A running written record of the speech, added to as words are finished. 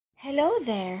Hello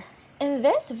there! In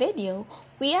this video,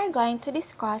 we are going to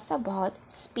discuss about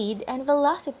speed and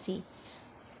velocity.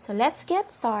 So let's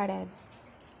get started.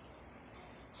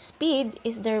 Speed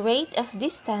is the rate of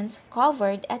distance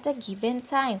covered at a given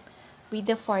time. With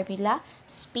the formula,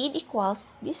 speed equals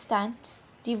distance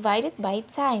divided by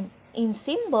time. In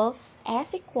symbol,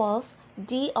 S equals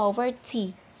d over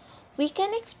t. We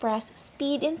can express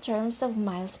speed in terms of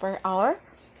miles per hour,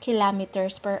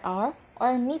 kilometers per hour,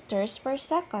 or meters per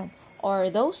second, or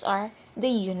those are the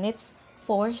units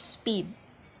for speed.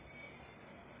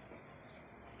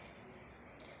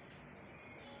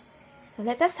 So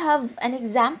let us have an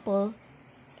example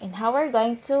in how we're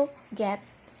going to get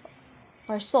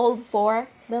or solve for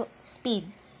the speed.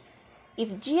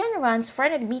 If Gian runs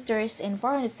 400 meters in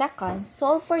 400 seconds,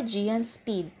 solve for Gian's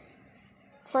speed.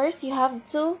 First, you have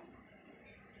to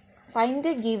find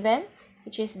the given,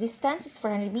 which is distance is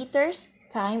 400 meters,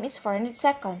 time is 400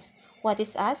 seconds. What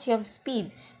is S? You have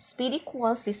speed. Speed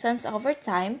equals distance over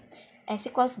time. S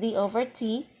equals d over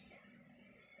t.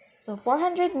 So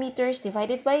 400 meters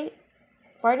divided by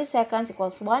 40 seconds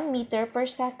equals 1 meter per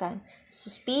second. So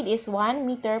speed is 1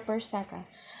 meter per second.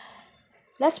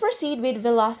 Let's proceed with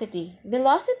velocity.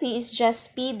 Velocity is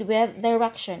just speed with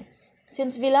direction.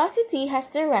 Since velocity has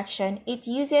direction, it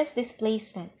uses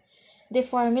displacement. The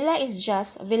formula is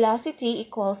just velocity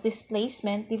equals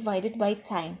displacement divided by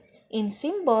time. In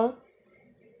symbol,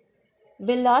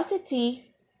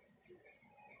 velocity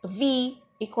v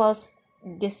equals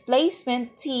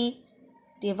displacement t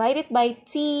divided by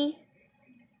t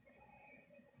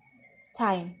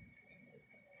time.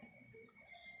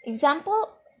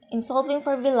 Example in solving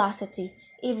for velocity.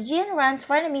 If Gian runs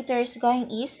 400 meters going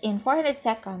east in 400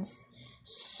 seconds,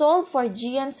 solve for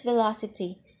Gian's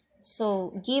velocity.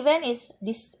 So given is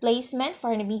displacement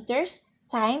 400 meters,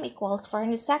 time equals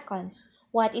 400 seconds.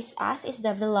 What is S is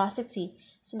the velocity.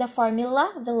 So the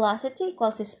formula, velocity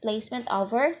equals displacement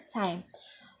over time.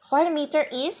 400 meter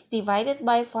east divided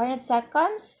by 400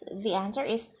 seconds, the answer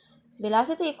is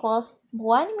velocity equals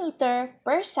 1 meter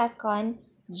per second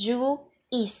due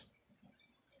east.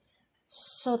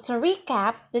 So to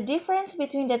recap, the difference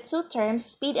between the two terms,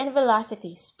 speed and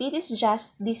velocity. Speed is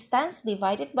just distance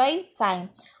divided by time,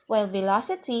 while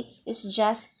velocity is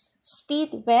just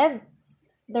speed with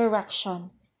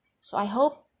direction. So I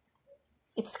hope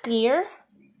it's clear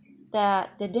the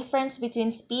difference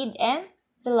between speed and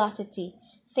velocity.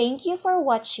 Thank you for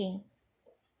watching.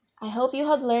 I hope you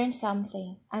have learned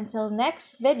something. Until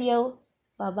next video,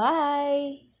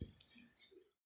 bye-bye!